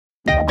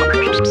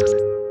Baby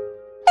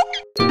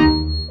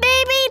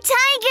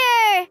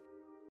Tiger!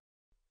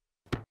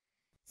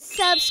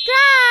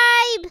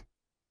 Subscribe!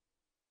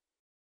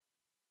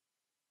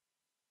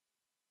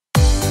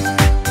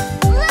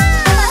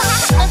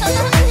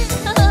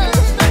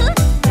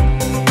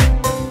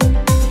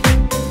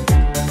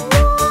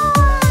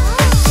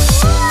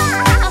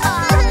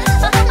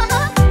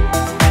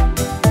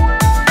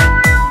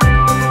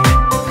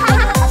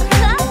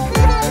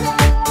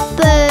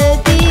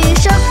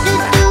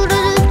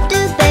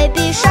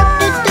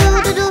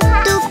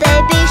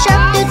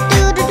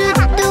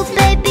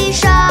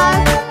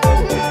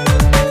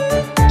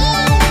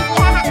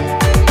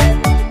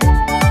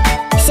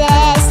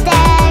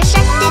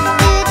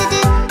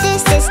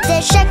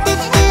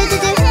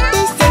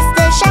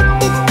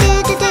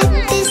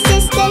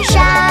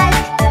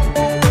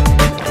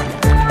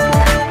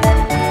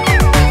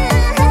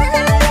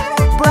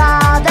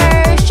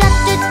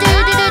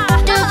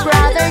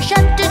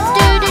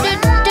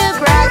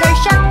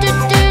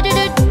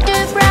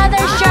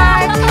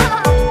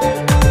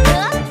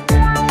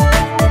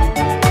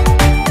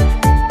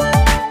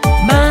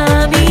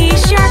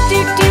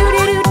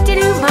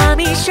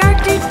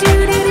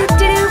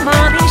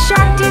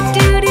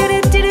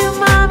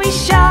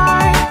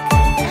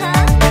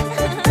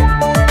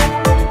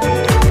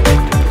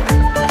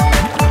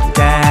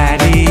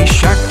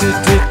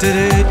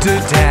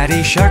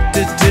 Daddy shark,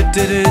 do do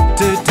do do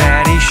do.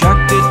 Daddy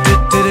shark, do do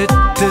do do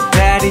do.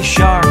 Daddy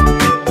shark.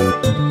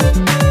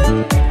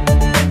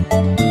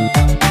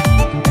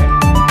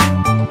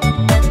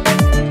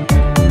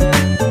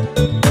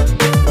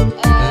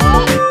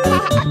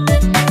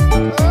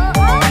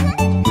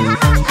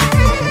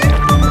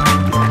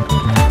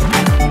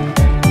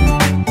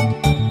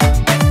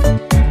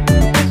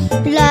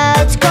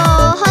 Let's go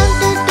hunt,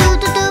 do do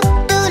do do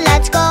do.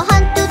 Let's go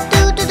hunt, do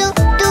do do do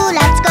do.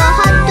 Let's go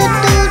hunt, do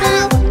do do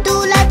do do.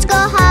 Let's go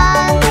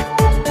hunt.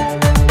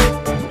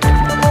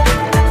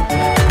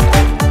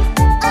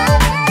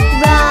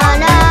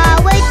 Run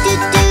away, do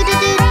do do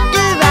do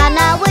do. Run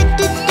away,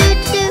 do do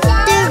do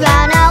do.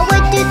 Run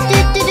away, do do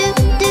do do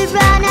do.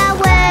 Run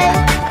away.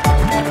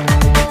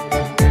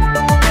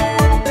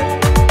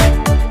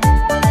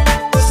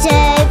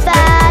 Save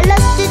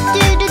Alice, do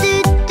do do do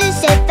do.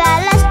 Save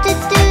Alice, do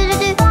do do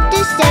do do.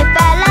 Save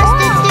Alice,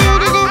 do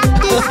do do do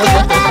do.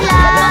 Save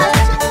Alice.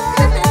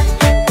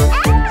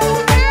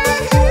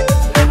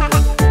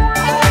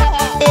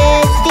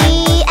 It's the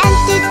end,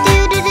 do do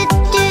do do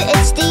do.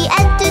 It's the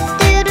end, do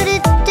do do do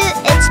do.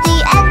 It's the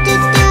end, do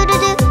do do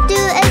do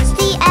do. It's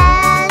the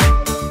end.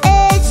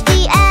 It's the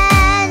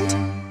end.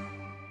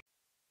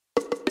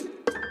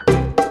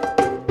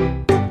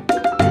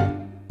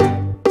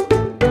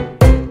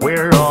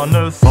 We're on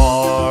a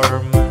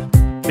farm.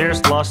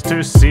 There's lots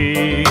to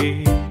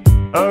see.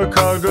 A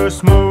car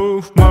goes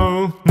moo,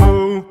 moo,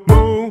 moo,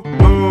 moo,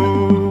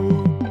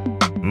 moo.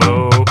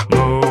 Moo,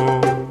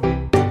 moo.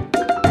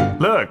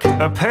 Look,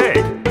 a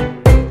pig.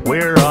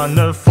 We're on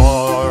a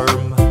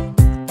farm.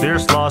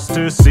 There's lots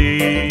to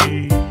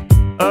see.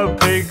 A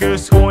pig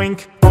goes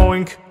oink,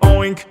 oink,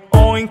 oink,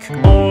 oink,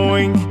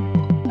 oink.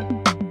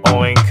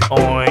 Oink,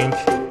 oink.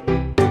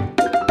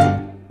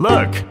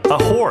 Look, a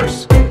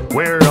horse.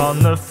 We're on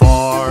the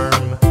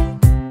farm.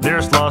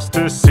 There's lots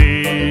to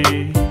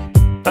see.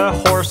 A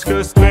horse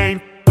goes neigh,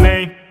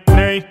 neigh,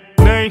 neigh,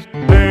 neigh,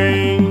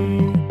 neigh.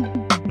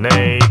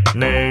 Neigh,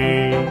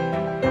 neigh.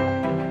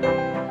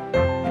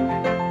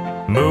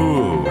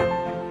 Moo,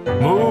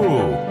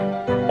 moo.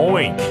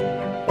 Oink,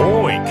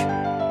 oink.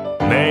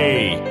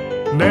 Neigh,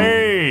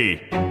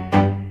 neigh.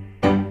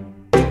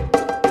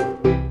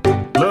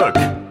 Look,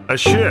 a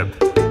ship.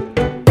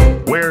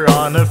 We're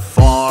on a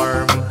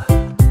farm.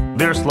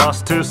 There's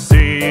lots to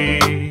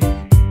see.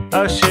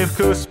 A ship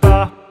goes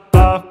ba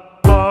ba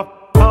ba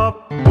ba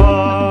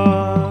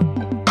ba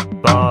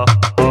ba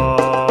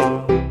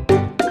ba.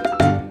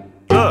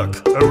 Look,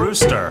 a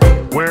rooster.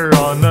 We're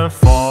on a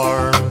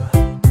farm.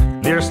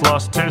 There's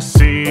lots to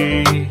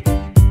see.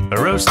 A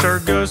rooster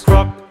goes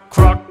croak,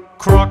 croak,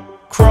 croak,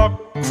 croak,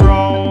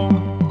 crow.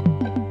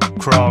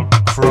 Croak,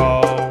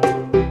 crow.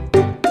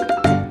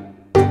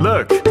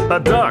 Look, a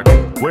duck.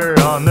 We're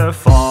on a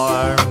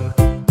farm.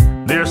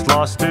 There's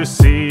lots to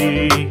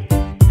see.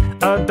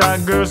 A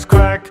duck goes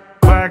quack,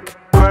 quack,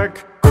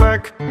 quack,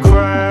 quack,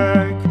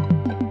 quack.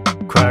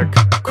 Quack,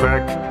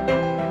 quack.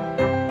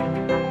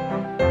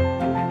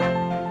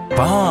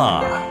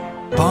 Ba,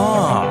 ba.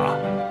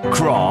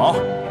 Craw,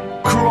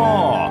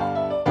 craw.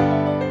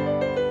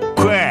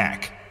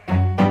 Quack.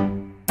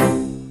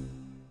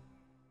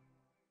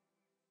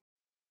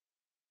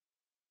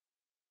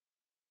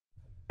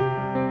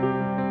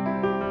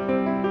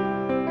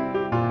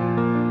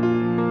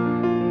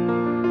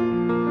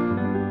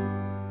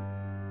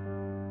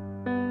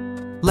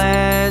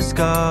 Let's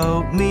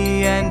go,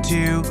 me and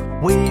you.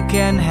 We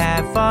can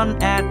have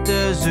fun at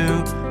the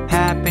zoo.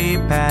 Happy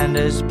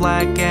pandas,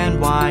 black and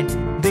white.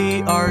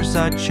 They are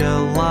such a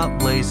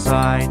lovely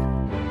sight.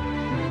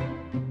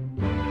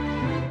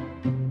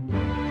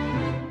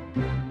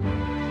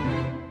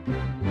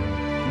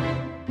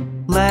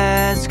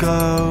 Let's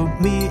go,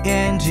 me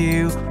and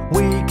you.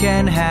 We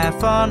can have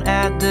fun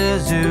at the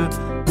zoo.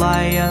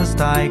 Lions,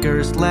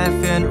 tigers,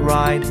 left and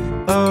right.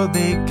 Oh,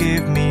 they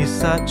give me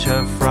such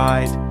a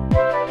fright.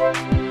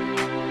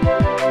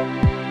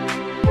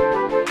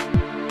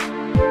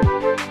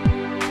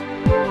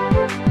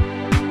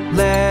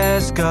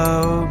 Let's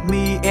go,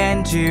 me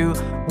and you.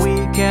 We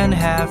can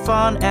have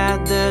fun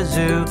at the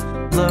zoo.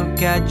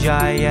 Look at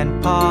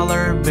giant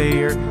polar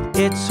bear.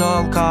 It's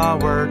all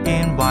covered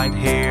in white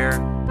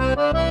hair.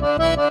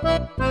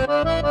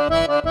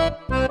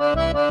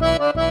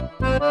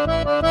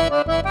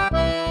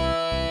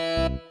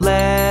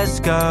 Let's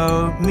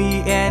go,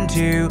 me and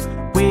you.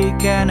 We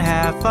can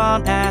have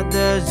fun at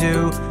the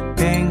zoo.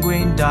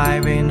 Penguin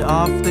diving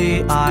off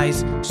the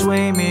ice.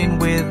 Swimming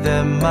with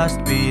them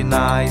must be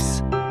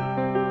nice.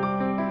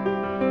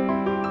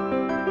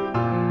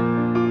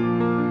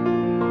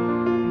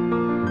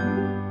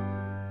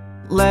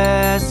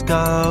 Let's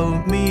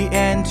go, me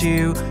and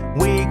you.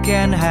 We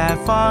can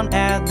have fun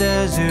at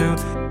the zoo.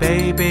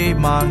 Baby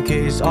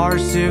monkeys are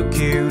so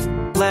cute.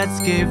 Let's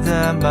give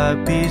them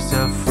a piece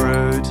of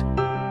fruit.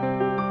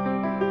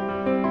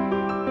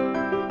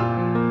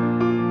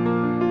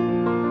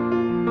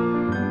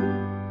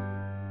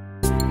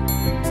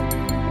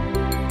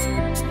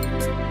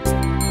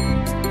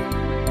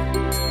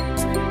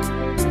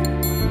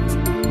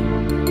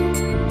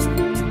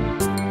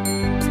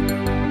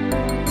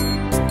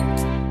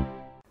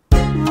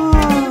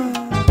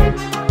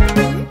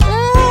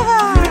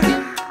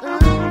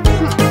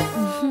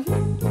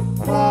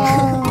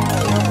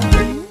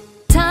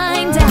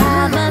 Time to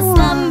have a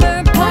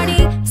slumber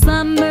party.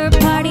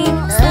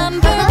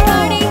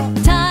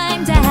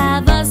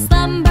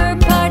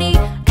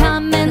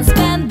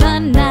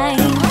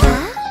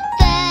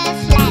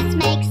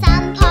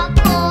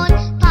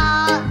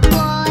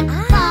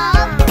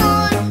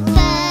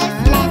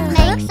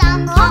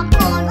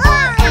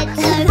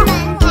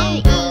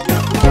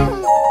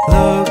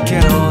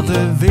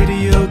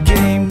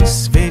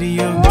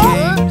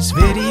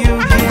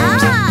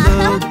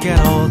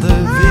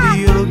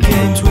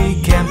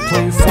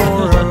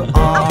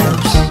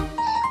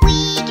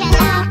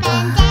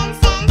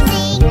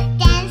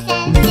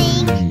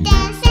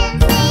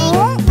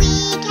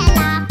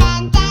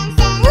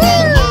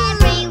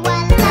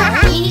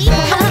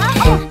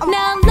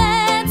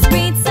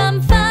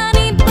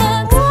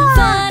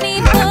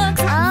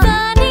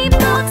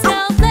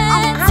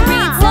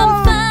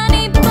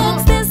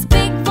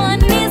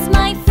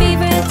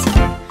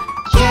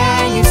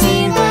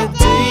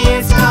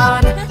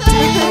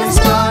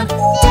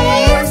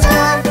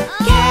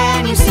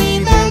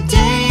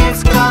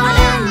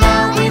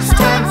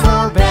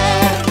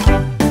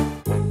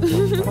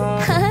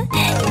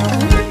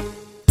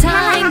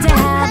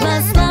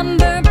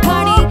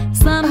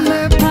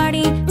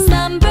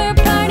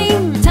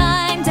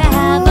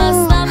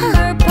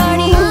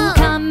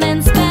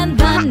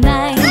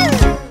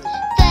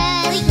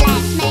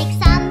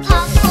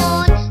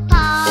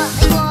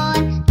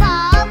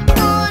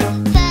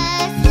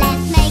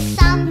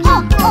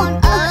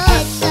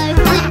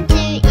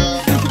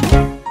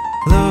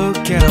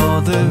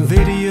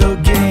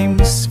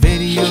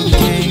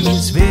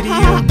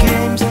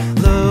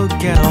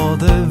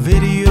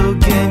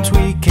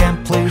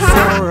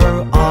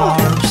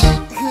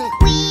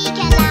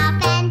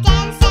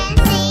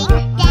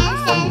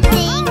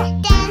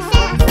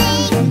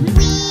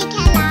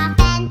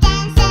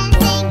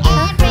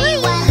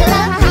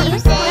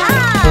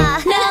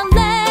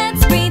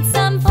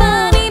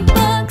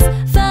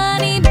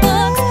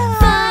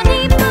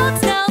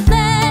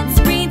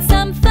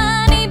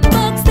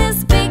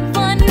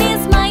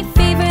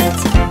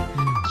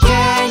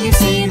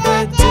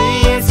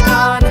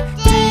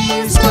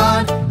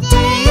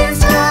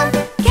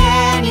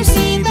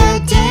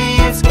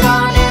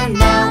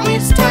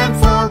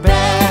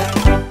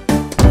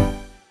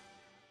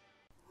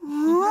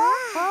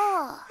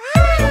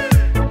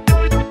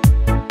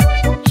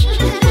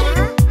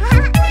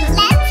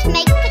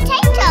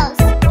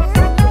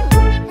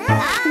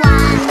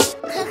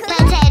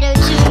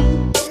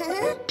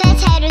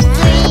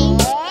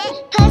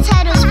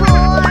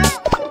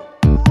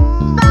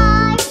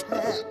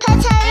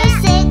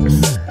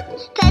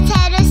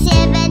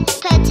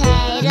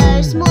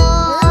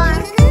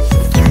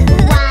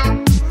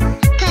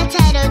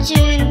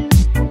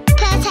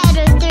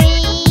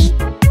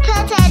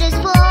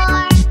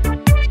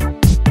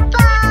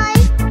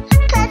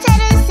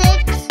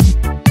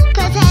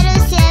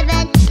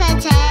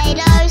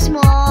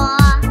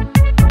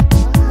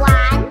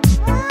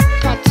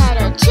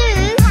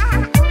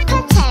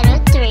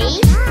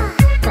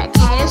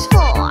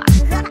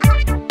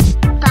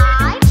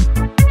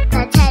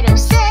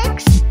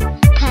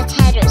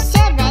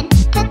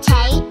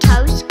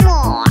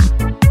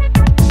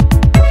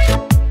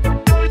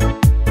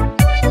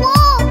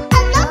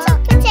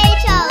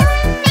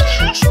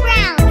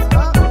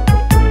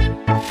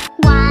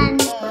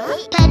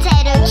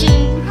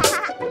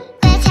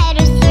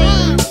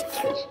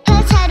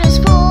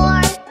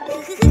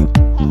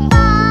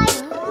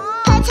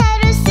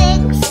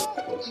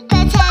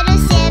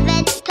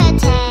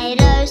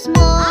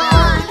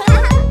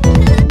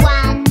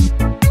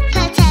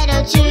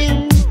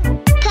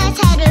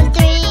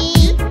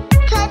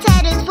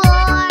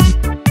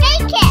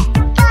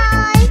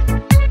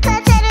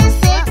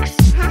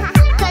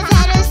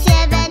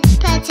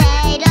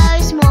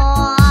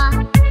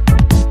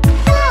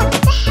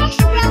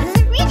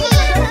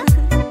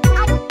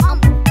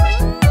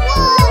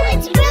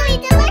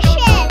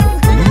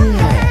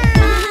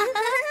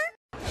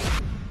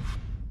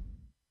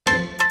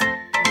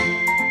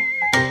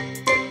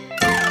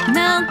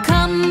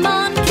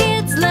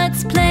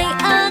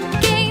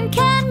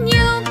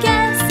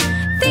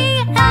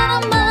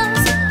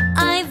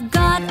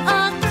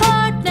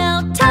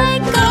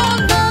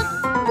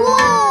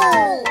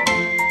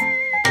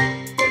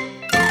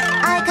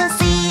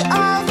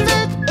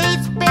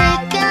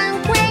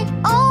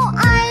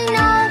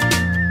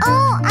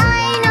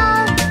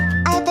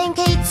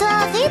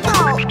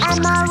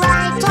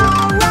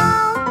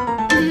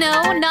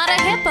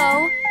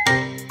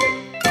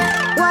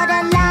 got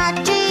a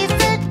large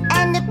foot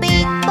and a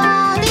big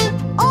body.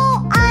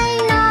 Oh, I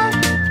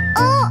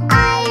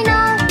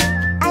know.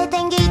 I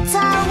think it's a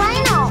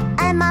rhino.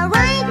 Am I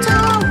right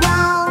or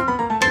wrong?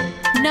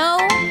 No,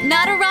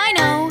 not a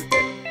rhino.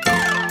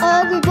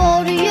 Ugly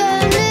body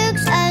and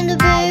legs and a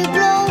big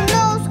long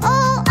nose.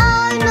 Oh,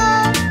 I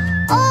know.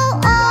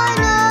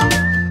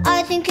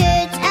 I think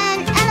it's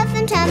an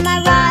elephant. Am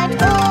I right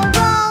or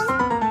wrong?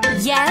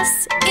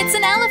 Yes, it's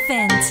an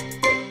elephant.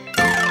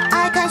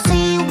 I can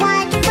see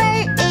white fur.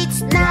 It's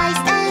nice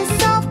and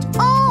soft.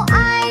 Oh,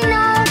 I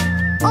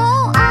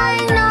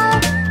know.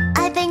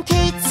 I think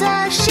it's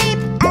a sheep.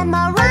 Am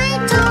I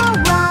right or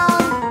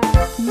wrong?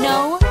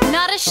 No,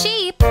 not a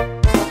sheep. I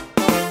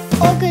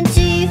can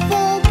see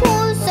four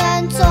paws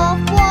and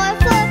soft white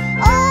fur.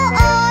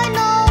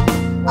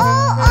 Oh, I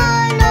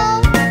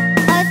know.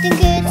 I think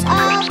it's a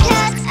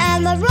cat.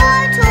 Am I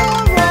right or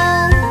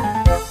wrong?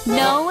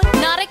 No,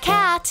 not a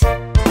cat.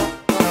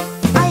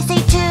 I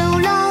see two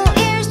long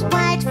ears,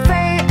 white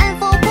fur and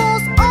four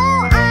paws. Oh,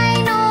 I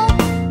know.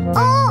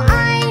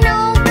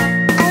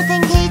 I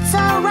think it's a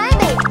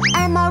rabbit.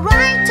 Am I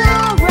right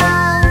or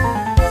wrong?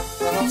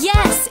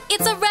 Yes,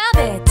 it's a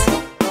rabbit.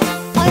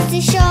 I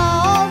see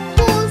sharp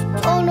paws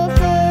on a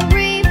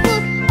furry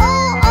foot.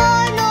 Oh,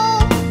 I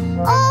know.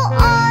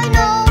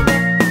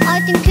 I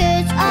think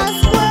it's a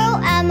squirrel.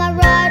 Am I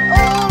right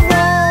or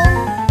wrong?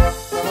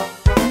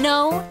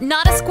 No,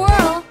 not a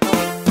squirrel.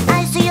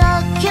 I see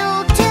a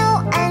cute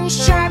tail and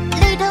sharp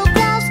little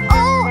claws.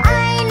 Oh,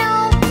 I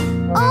know.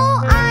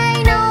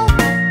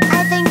 I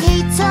think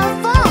it's a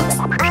fox.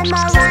 Am I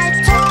right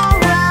or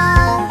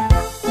wrong?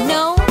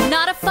 No,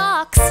 not a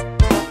fox.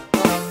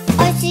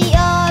 I see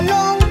a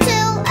long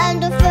tail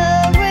and a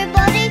furry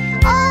body.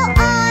 Oh, I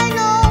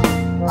know.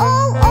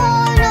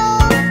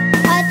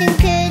 I think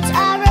it's a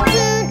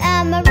raccoon.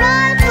 Am I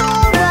right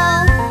or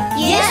wrong?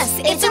 Yes,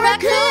 it's a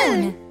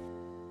raccoon.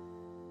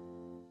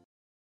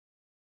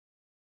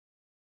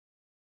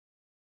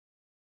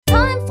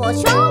 Time for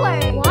shower.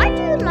 Why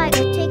do you like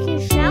taking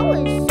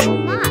showers so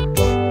much?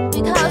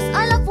 Because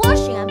I love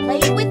washing and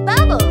playing with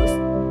bubbles.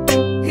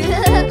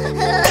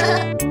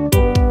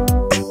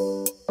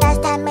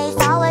 Last time is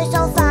always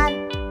so fun.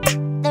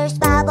 There's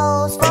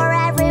bubbles for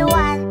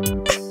everyone.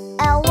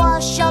 I'll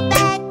wash your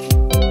back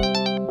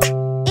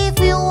if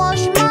you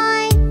wash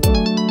mine.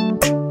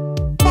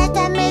 Last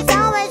time is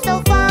always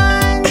so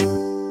fun.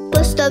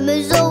 Last time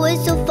is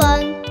always so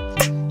fun.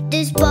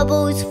 This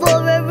bubble is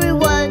for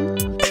everyone.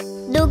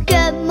 Look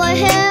at my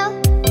hair.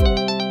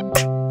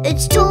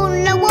 It's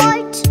torn and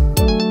white.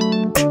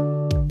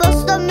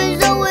 Last time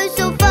is always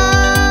so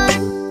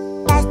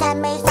fun. Last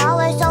time is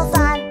always so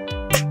fun.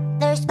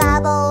 There's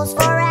bubbles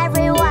for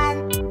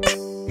everyone.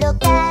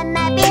 Look at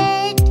my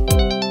beard.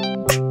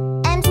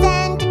 I'm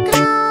Santa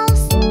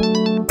Claus.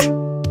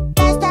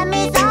 Last time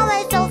is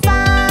always so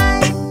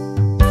fun.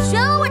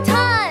 Shower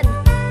time!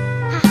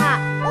 Haha,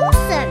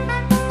 awesome.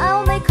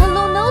 I'll make a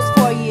little nose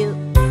for you.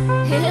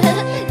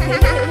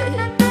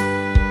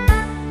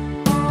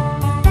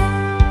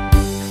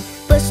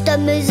 Last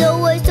time is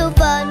always so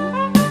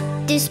fun.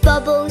 This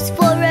bubble's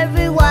for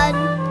everyone.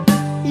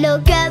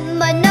 Look at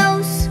my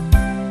nose.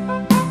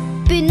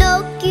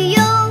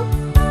 Pinocchio.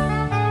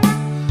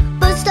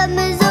 Last time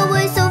is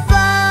always so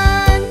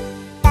fun.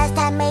 Last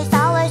time is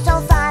always so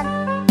fun.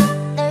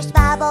 There's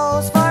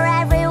bubbles for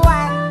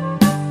everyone.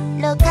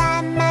 Look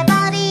at my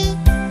body.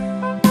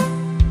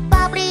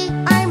 Bubbly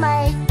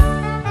armor.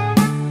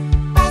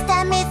 Last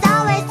time is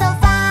always so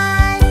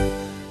fun.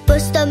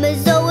 Last time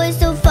is always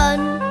so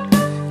fun.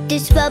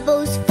 This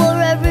bubble's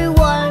for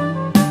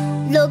everyone.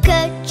 Look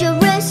at your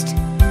wrist.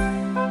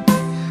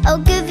 I'll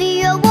give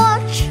you a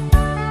watch.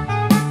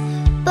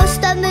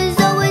 Last time is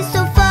always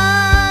so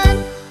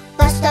fun.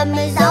 Last time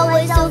is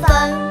always so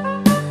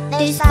fun.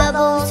 This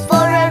bubble's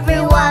for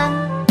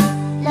everyone.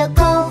 Look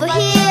over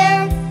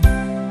here.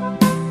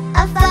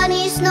 A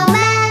funny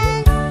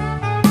snowman.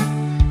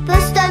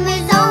 Last time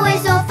is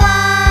always so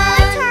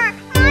fun.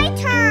 My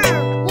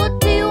turn. What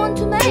do you want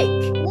to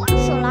make? What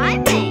shall I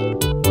make?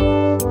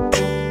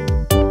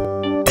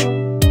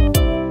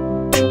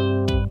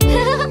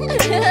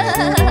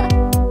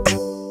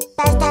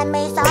 Last time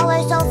is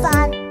always so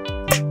fun.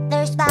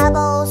 There's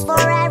bubbles for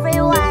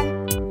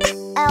everyone.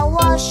 I'll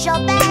wash your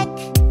back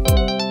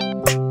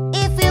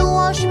if you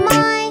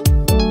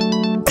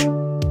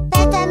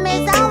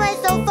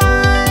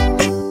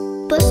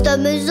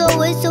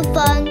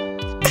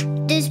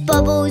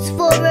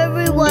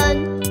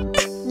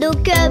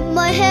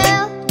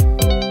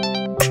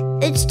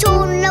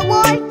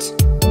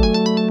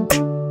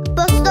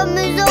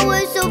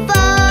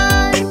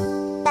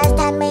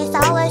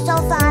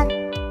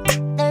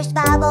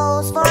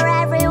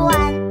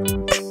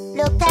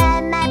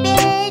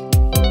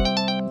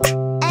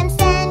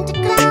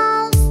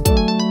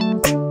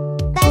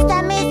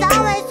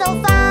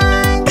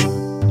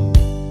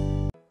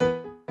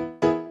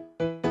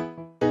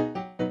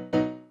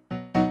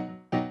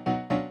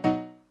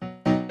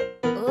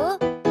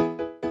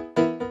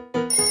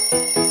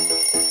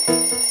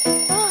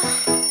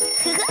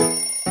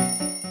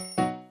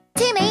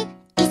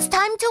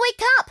time to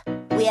wake up.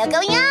 We are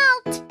going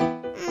out.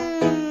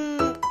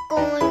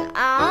 Going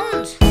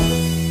out?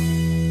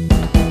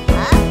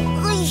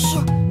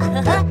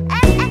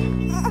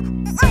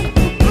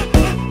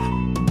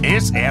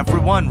 Is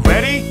everyone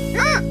ready?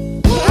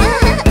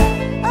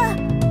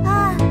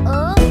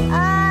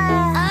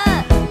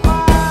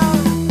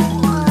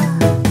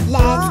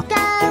 Let's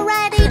get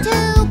ready to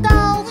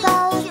go, go,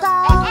 go.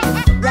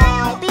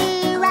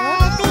 Ready,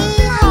 ready,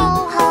 ho,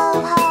 ho,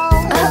 ho.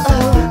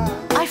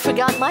 Uh-oh, I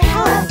forgot my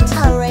hat.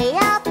 Hurry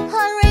up,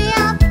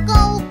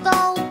 go, go,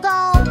 go.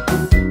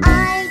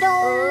 I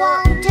don't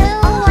want to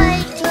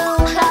wait too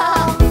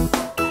long.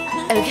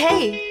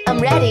 Okay, I'm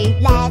ready.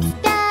 Let's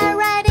get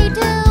ready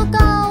to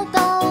go,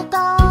 go,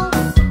 go.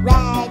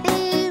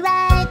 Ready,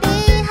 ready,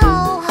 ho,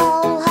 ho,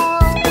 ho.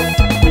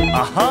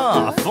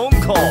 Aha, phone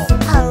call.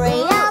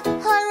 Hurry up,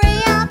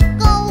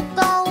 go,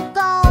 go,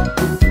 go.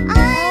 I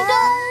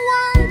don't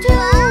want to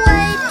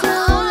wait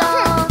too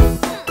long.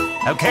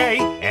 Okay,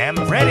 I'm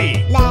ready.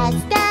 Let's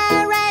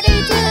get ready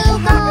to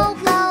go,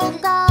 go,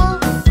 go.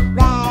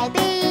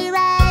 Ready,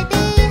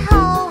 ready,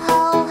 ho,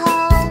 ho, ho.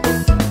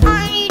 I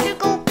need to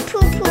go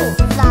poo-poo.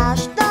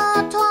 Flush the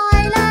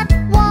toilet,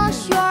 wash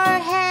your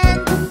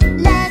hands.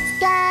 Let's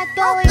get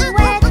going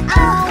with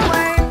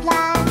our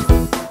plans.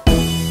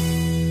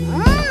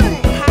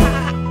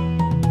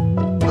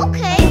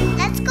 Okay,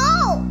 let's go.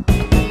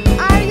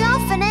 Are you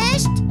all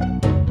finished?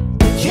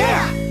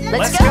 Yeah,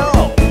 Let's go.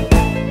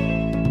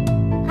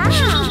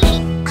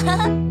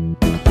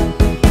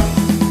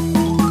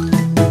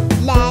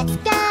 Let's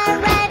get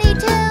ready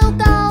to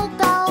go,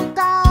 go,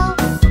 go.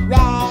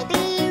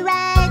 Ready,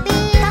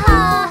 ready,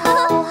 ho, ho,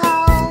 ho.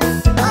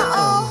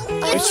 Uh-oh,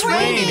 It's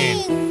raining.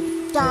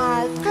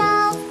 Dark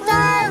clouds,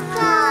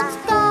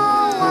 go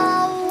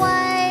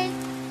away.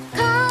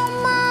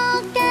 Come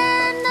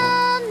again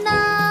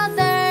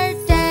another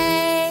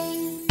day.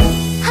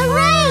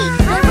 Hooray!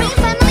 The rain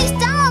family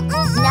stopped.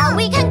 Now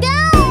we can go.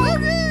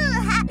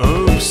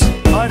 Oops,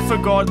 I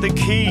forgot the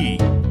key.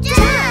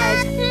 Dad!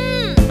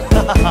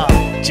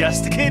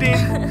 Just kidding.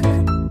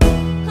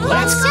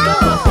 Let's go.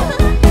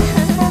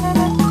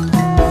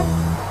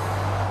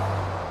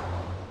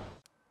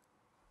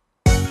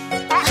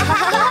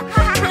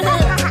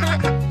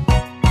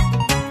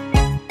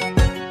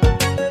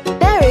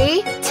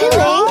 Barry,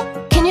 Tilly,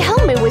 can you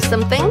help me with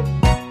something?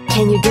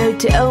 Can you go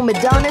to old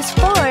Madonna's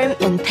farm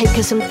and pick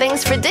us some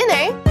things for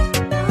dinner?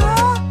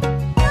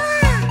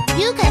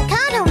 You can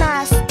count on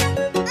us.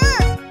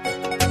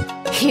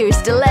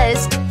 Here's the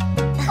list.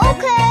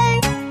 Okay.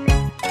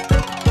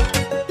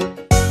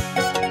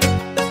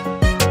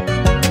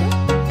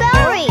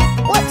 Barry,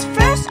 what's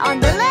first on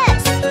the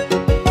list?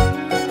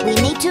 We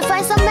need to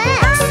find some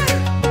eggs.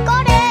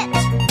 Got it.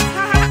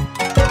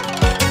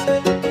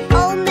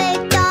 Old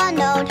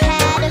MacDonald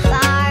had a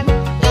farm.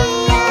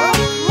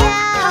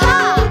 E-I-E-I-O.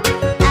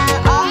 And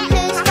on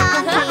his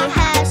farm he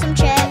had some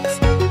chicks.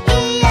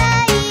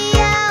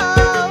 E-I-E-I-O.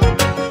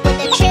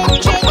 With a chick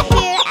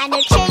here and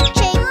a chick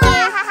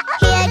there.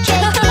 Here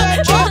chick,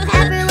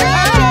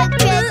 everywhere chick.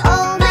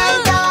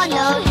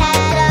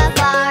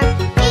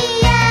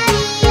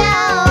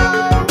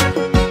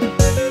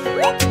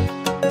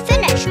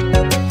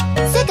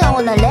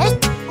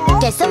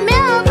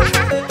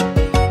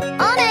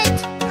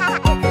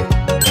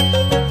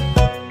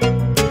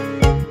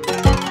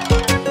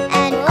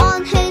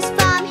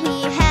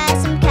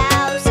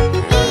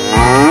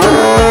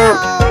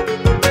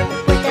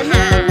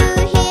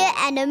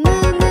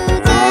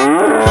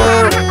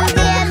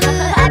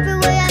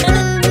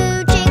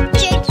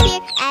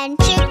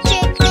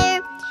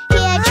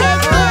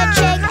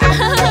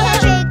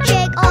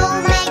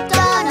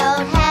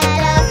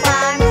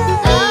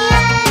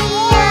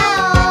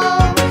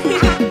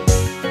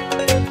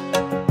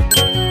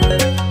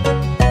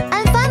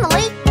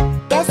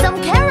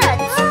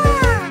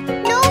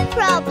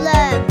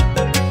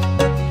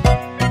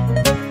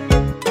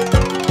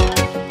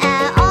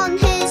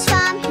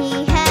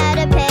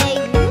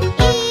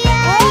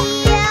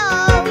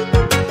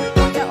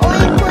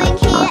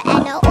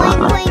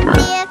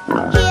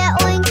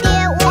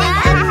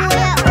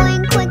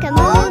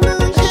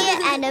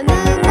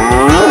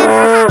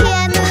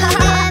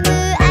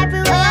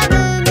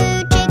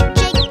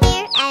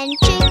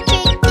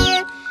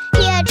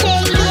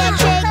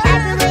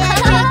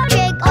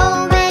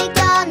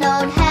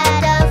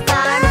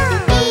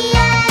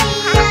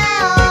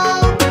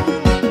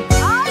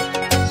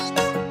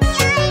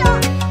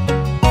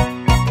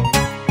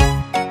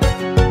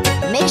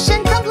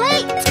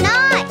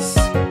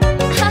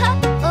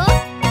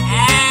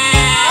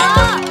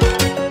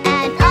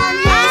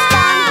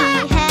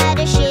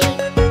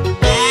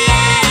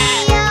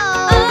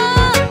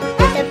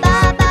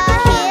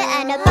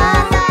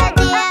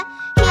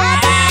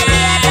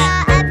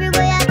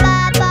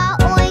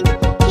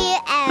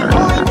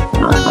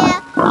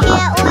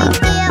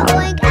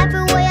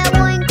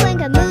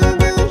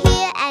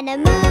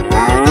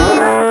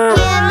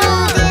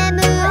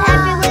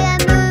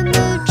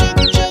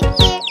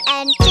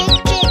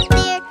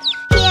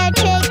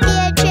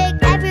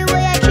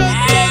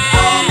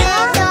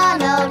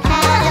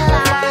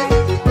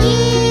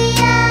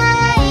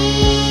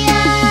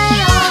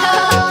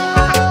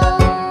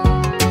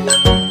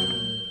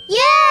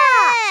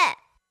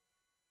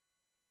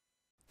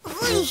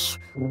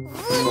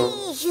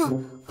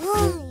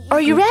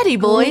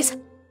 ready, boys.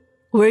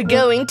 We're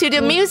going to the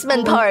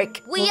amusement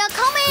park. We are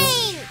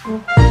coming!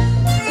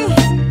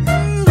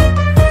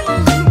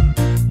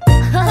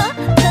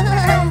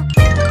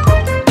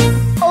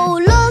 Oh,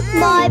 look,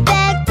 my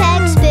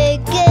backpack's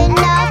big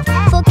enough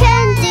for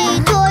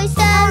candy, toys,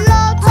 and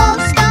lots of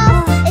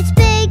stuff. It's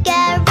big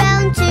and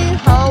round to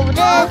hold it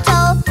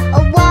all.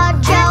 Oh,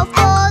 watch out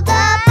for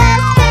the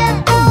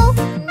basketball.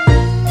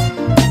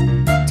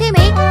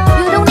 Timmy,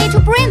 you don't need to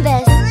bring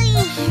this.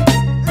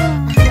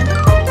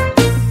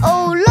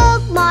 Oh,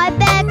 look, my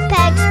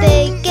backpack's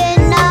big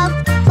enough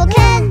for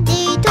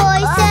candy,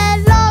 toys,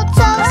 and lots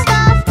of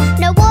stuff.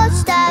 Now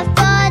what's that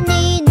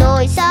funny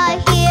noise I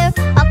hear?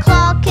 A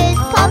clock is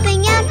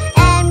popping out,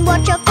 and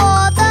watch out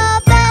for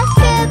the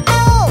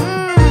basketball.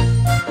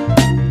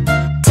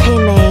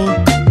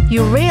 Timmy,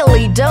 you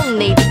really don't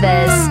need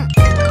this.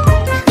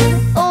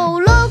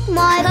 Oh, look,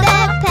 my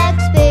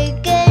backpack's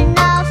big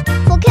enough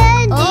for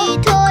candy,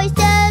 toys,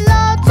 and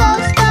lots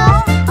of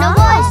stuff. Now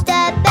what's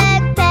that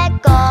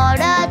backpack got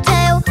a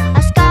tail?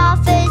 A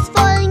scarf is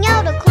falling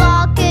out, a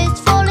clock is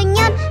falling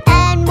out,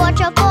 and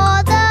watch out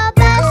for the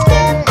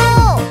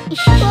basketball.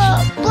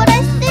 But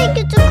I think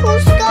it's a cool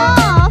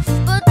scarf.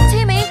 But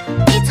Timmy,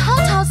 it's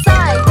hot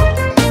outside.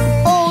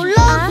 Oh,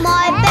 look,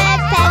 my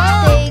backpack's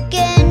big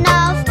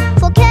enough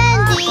for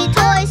candy,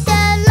 toys,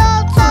 and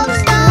lots of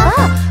stuff.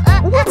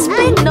 What's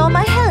been on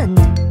my hand?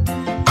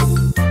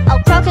 A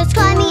clock is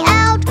climbing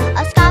out,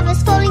 a scarf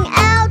is falling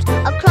out,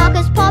 a clock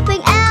is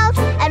popping out,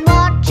 and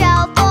watch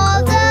out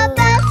for the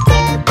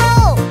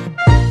basketball.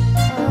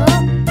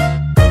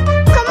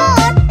 Come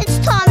on, it's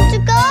time to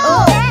go.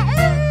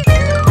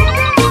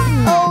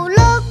 Oh,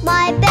 look,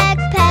 my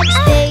backpack's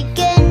big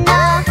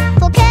enough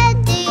for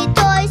candy,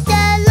 toys,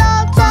 and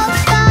lots of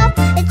stuff.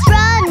 It's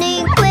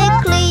running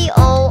quickly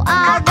all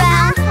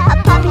around. A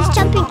puppy's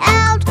jumping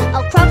out,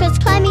 a clock is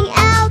climbing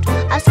out,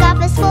 a scarf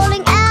is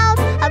falling out,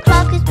 a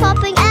clock is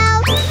popping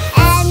out,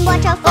 and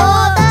watch out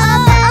for the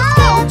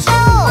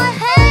basketball. My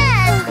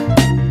hand!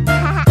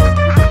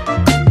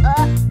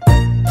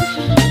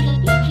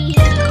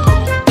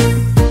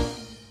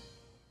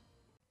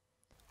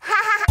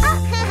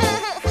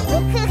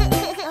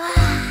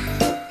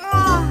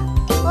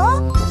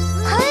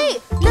 Hey,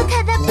 look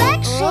at the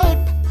black sheep.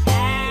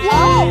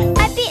 Oh, I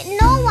bet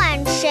no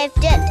one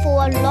shaved it for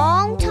a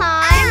long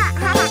time.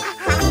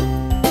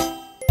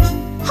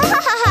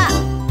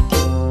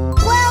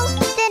 Well,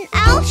 then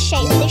I'll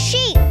shave the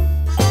sheep.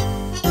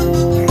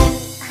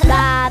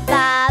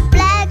 Baba,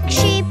 black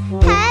sheep,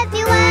 have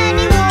you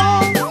any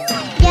wool?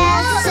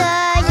 Yes,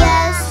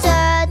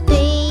 sir,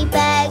 3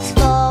 bags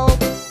full.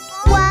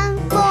 One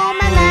for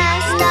my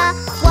master,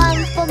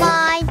 one for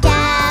my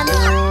dam,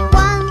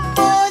 one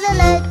for the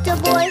little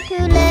boy who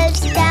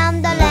lives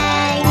down the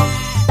lane.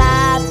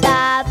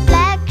 Baba,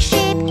 black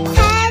sheep,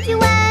 have you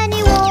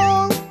any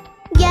wool?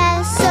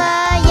 Yes,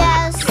 sir,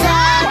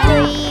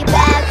 3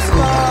 bags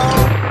full.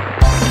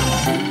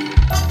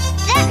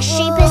 That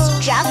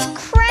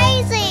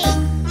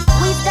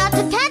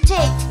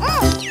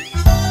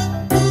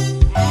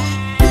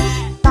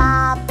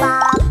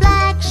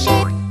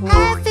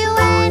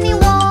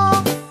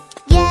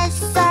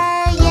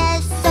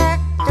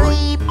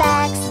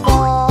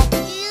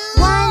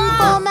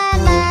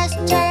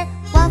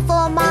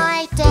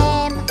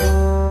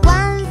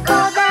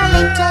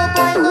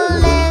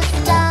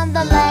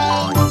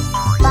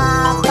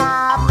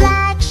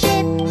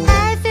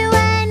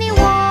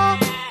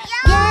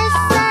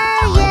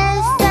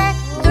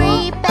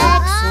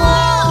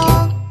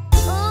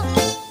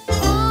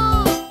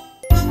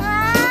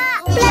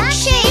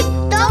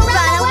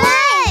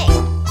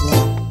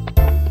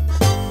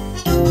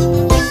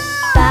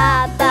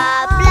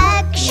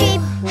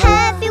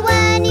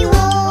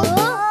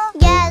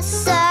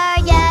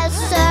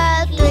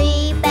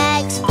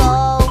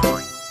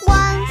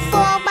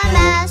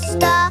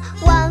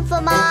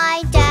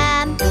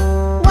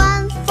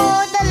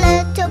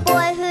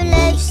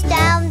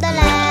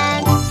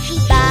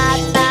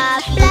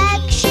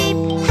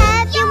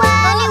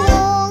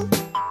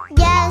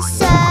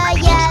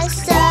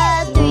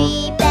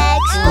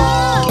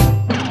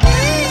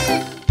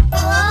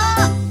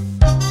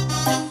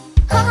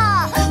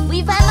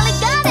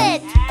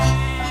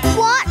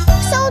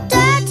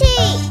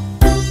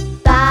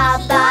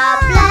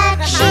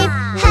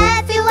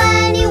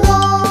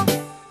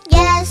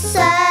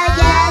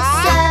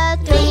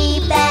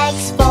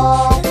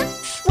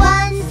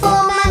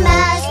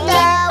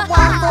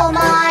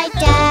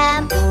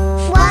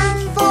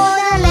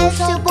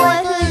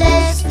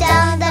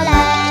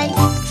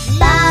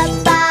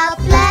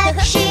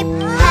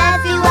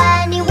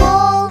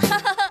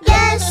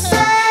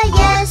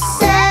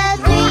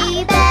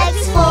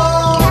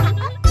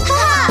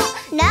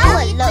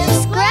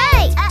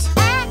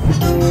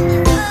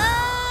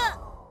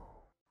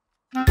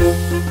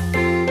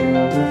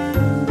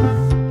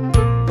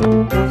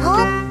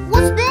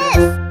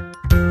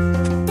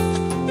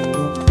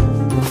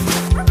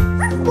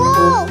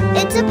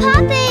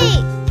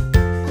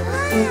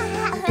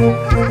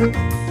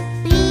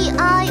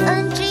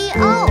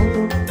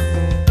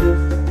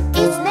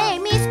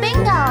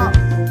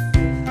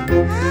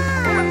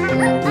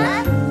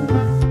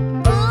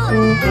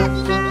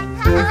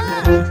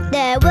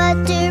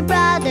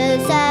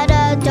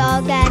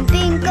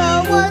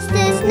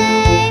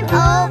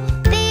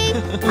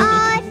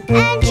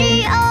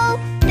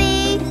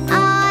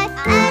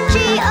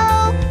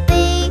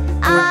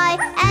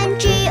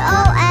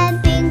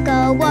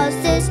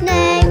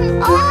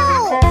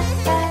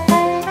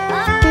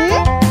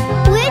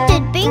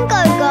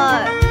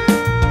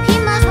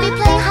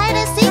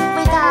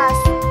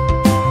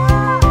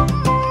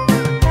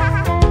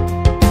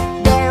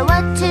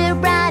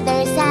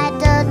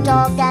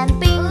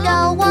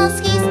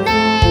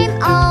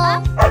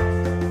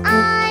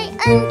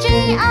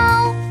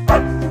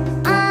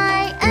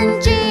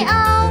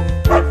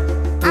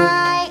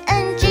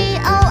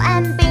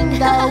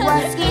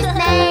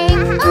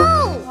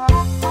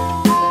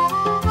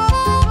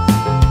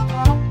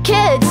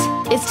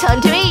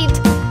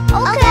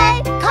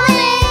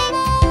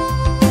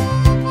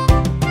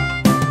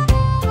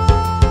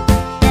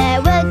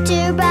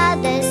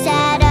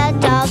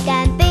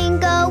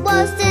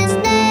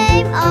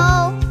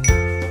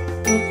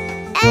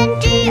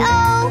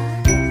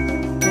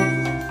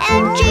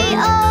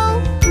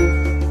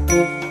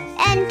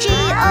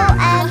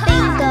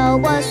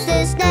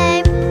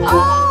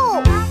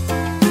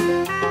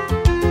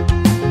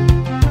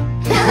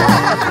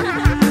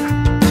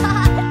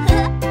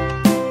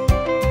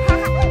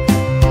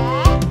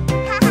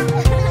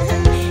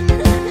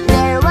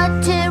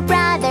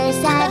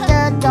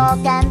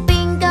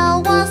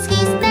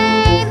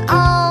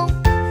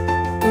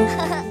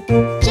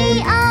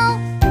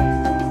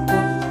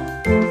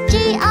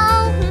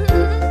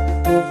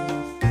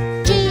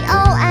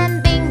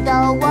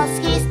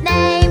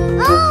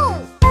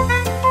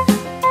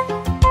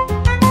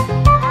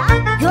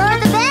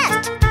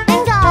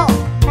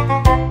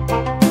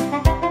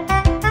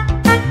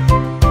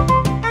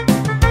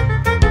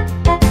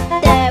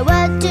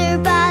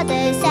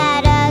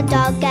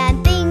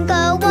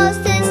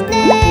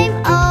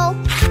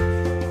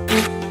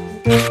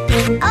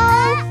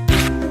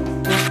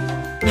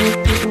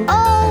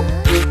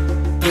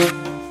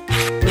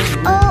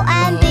Oh,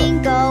 and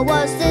Bingo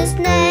was his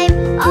name.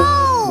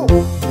 Oh!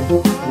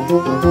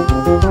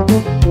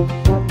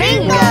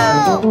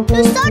 Bingo!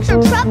 You're such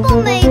a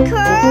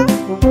troublemaker!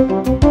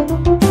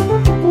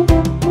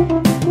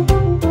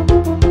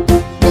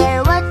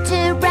 There were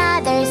two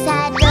brothers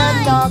had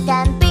a dog,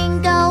 and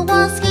Bingo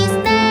was his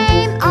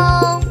name.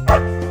 Oh!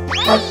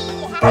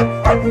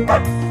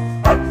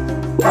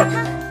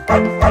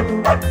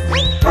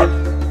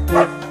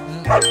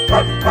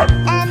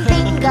 And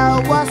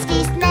Bingo was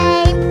his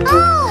name.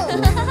 Oh!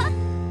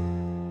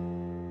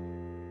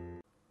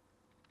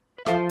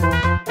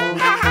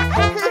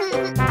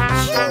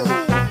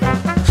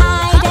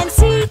 Hide and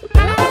seek,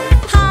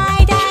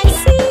 hide and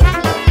seek.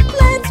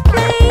 Let's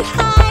play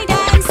hide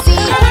and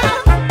seek.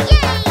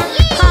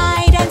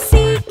 Hide and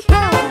seek,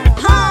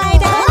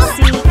 hide and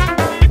seek.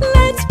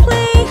 Let's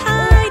play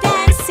hide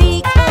and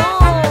seek.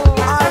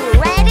 Are you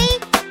ready?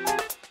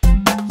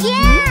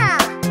 Yeah!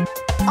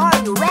 Are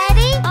you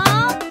ready?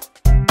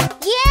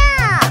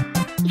 Yeah!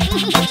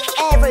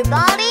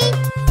 Everybody,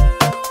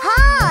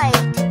 hide!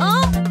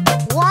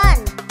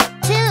 1,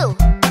 2,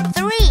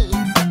 3,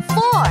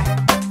 4,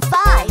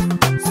 5,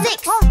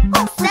 6,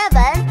 7,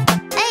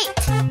 8,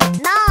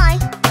 9,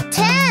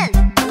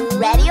 10.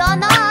 Ready or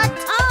not?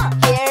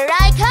 Here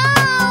I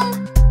come!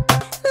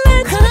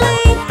 Let's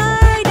play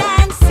hide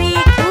and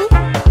seek.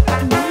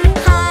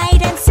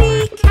 Hide and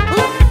seek,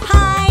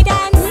 hide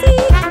and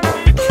seek.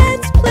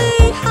 Let's play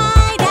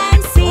hide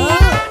and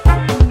seek.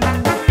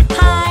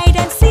 Hide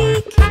and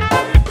seek,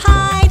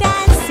 hide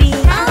and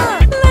seek.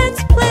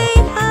 Let's play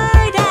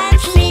hide and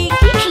seek.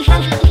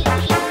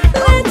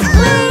 Let's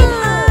play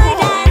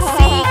hide and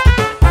seek.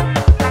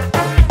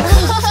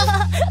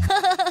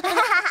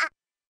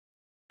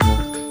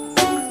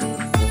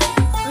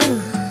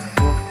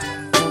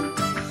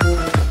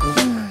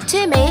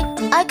 Timmy,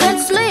 I can't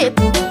sleep.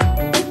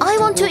 I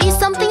want to eat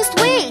something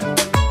sweet.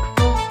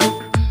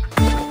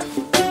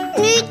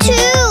 Me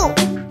too!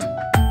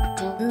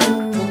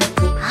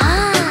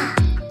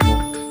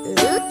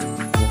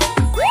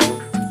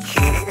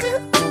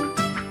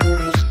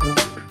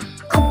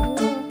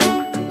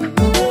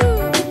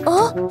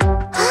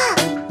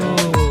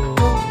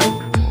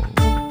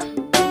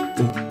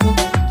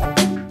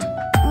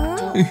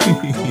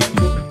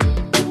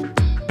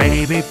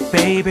 Baby,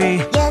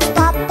 baby, Yes,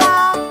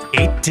 Papa.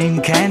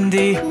 eating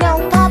candy,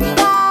 No,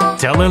 Papa.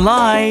 telling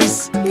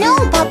lies. No,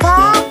 Papa.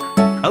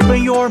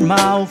 Open your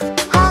mouth.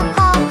 Ha,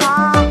 ha, ha.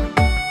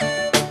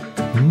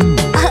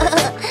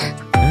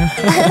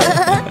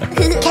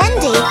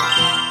 Candy,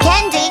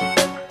 candy,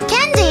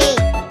 candy.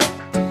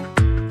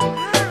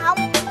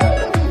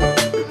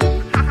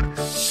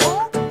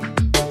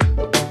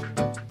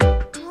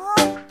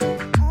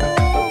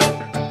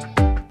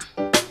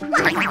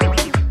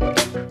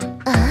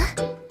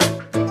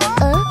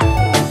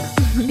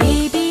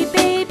 Baby,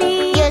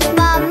 baby, Yes,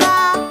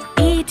 Mama.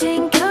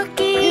 eating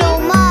cookie, No,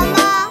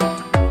 Mama.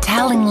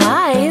 telling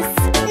lies.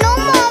 No,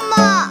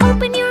 Mama.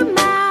 Open your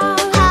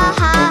mouth. Ha,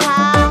 ha,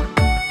 ha.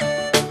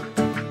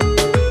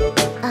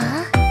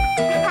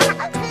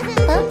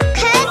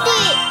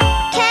 Candy,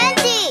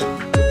 candy,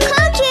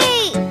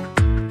 cookie.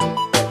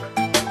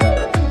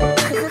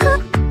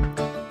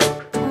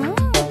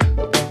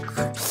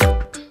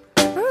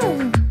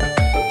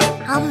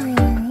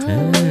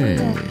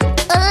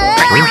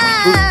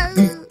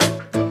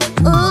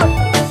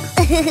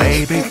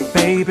 Baby,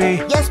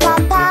 baby, Yes,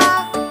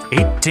 Papa.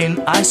 eating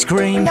ice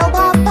cream, No,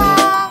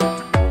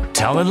 Papa.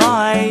 telling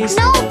lies.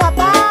 No,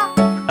 Papa.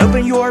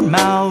 Open your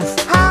mouth.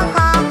 Ha,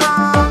 ha, ha.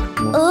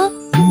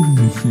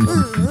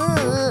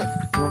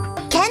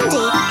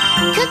 Candy,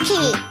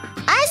 cookie,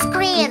 ice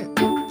cream.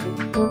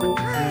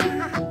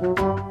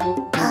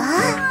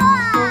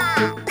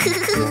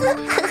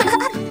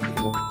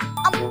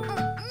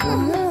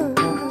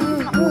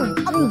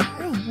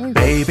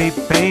 Baby,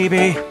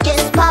 baby,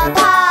 Yes,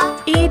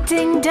 Papa.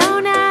 Eating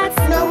donuts,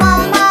 No,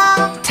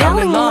 Mama.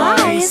 telling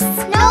lies.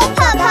 No,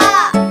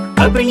 Papa.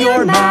 Open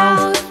your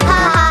mouth. Ha,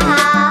 ha,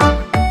 ha.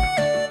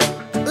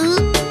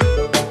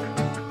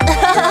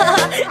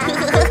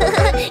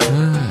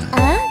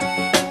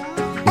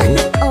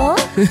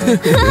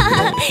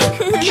 Oh?